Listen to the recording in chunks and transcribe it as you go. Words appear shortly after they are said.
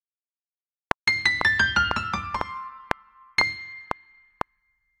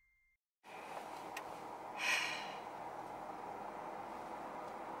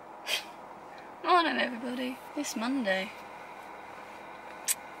everybody. It's Monday.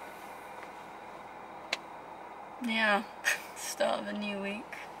 Yeah, start of a new week.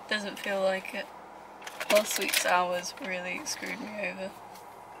 Doesn't feel like it. Last week's hours really screwed me over,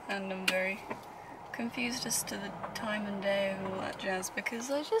 and I'm very confused as to the time and day and all that jazz because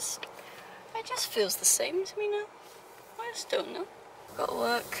it just feels the same to me now. I just don't know. Got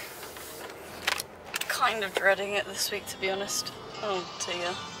work. Kind of dreading it this week, to be honest. Oh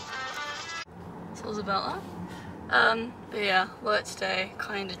dear. So all about that. But yeah, work today.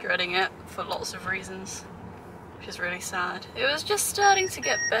 Kind of dreading it for lots of reasons, which is really sad. It was just starting to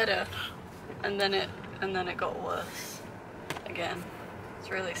get better, and then it got worse again. It's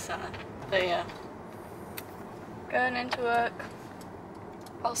really sad. But yeah, going into work.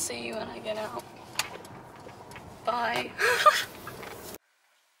 I'll see you when I get out. Bye.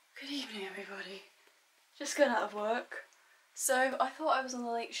 Good evening, everybody. Just got out of work. So I thought I was on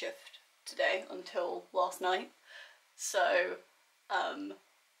the late shift today until last night. So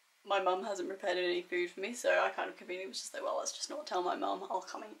my mum hasn't prepared any food for me, so I kind of conveniently was just like, well, let's just not tell my mum. I'll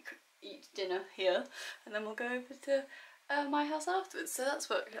come and eat dinner here, and then we'll go over to my house afterwards. So that's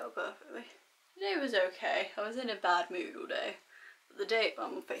worked out perfectly. Today was okay. I was in a bad mood all day. But the day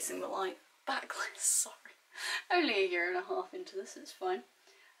I'm facing the light, backlit, sorry. Only a year and a half into this, it's fine.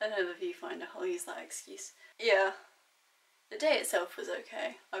 I know the viewfinder, I'll use that excuse. Yeah, the day itself was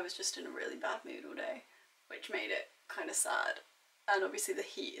okay. I was just in a really bad mood all day, which made it kind of sad. And obviously the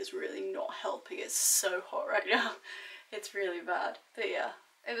heat is really not helping. It's so hot right now. It's really bad. But yeah,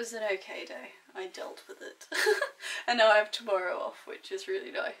 it was an okay day. I dealt with it. And now I have tomorrow off, which is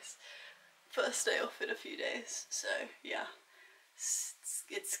really nice. First day off in a few days, so yeah.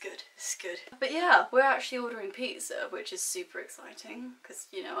 It's good, it's good. But yeah, we're actually ordering pizza, which is super exciting, because,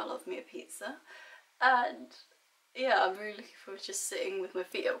 you know, I love me a pizza. And yeah, I'm really looking forward to just sitting with my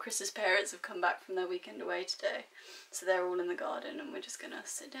feet up. Chris's parents have come back from their weekend away today, so they're all in the garden, and we're just gonna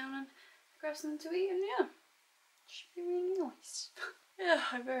sit down and grab something to eat, and yeah, should be really nice. Yeah,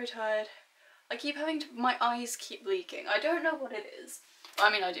 I'm very tired. I keep having to, my eyes keep leaking. I don't know what it is. I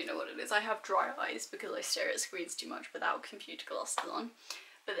mean, I do know what it is. I have dry eyes because I stare at screens too much without computer glasses on.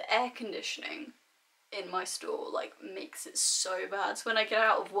 But the air conditioning in my store, like, makes it so bad. So when I get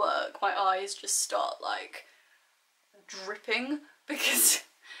out of work, my eyes just start, like, dripping because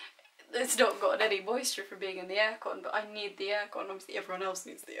it's not got any moisture from being in the aircon, but I need the aircon. Obviously everyone else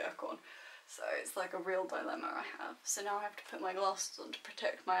needs the aircon. So it's like a real dilemma I have. So now I have to put my glasses on to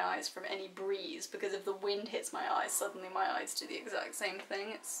protect my eyes from any breeze, because if the wind hits my eyes, suddenly my eyes do the exact same thing.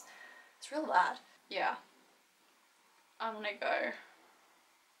 It's real bad. Yeah. I'm gonna go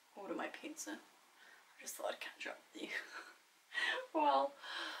order my pizza. I just thought I'd catch up with you. Well,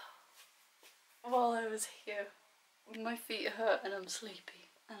 while I was here, my feet hurt and I'm sleepy,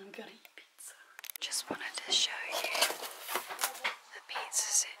 and I'm gonna eat pizza. Just wanted to show you the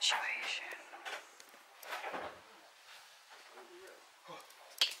pizza situation.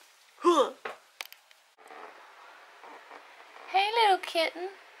 Hey little kitten,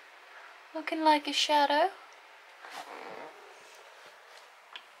 looking like a shadow.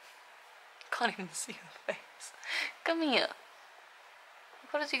 Can't even see her face. Come here.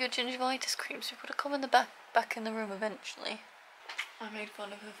 I've got to do your gingivitis cream, so you've got to come in the back in the room eventually. I made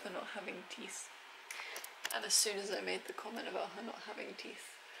fun of her for not having teeth, and as soon as I made the comment about her not having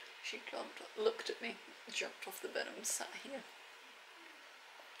teeth, she looked at me, jumped off the bed and sat here.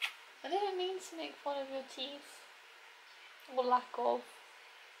 I didn't mean to make fun of your teeth, or lack of.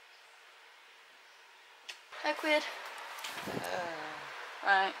 Liquid.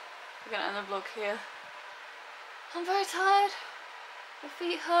 Right, we're gonna end the vlog here. I'm very tired. My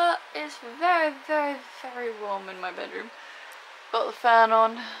feet hurt. It's very, very, very warm in my bedroom. Got the fan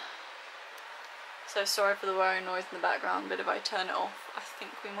on. So sorry for the whirring noise in the background, but if I turn it off, I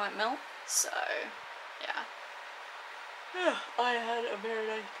think we might melt. So, yeah. I had a very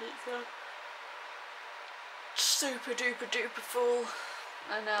nice pizza. Super duper duper full.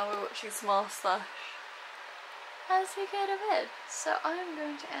 And now we're watching Small Slash as we go to bed. So I'm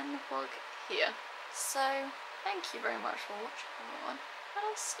going to end the vlog here. So thank you very much for watching, everyone. And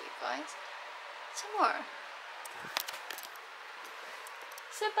I'll see you guys tomorrow.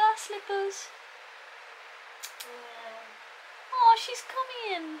 So bye, Slippers. Oh, she's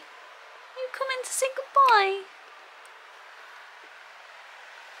coming in. You come in to say goodbye.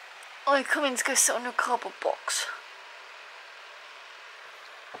 Oh, you come in to go sit on your cardboard box.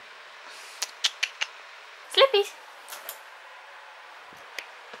 Slippies.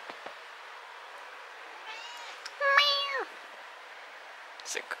 Meow.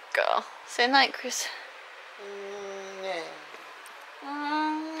 It's a good girl. Say night, Chris.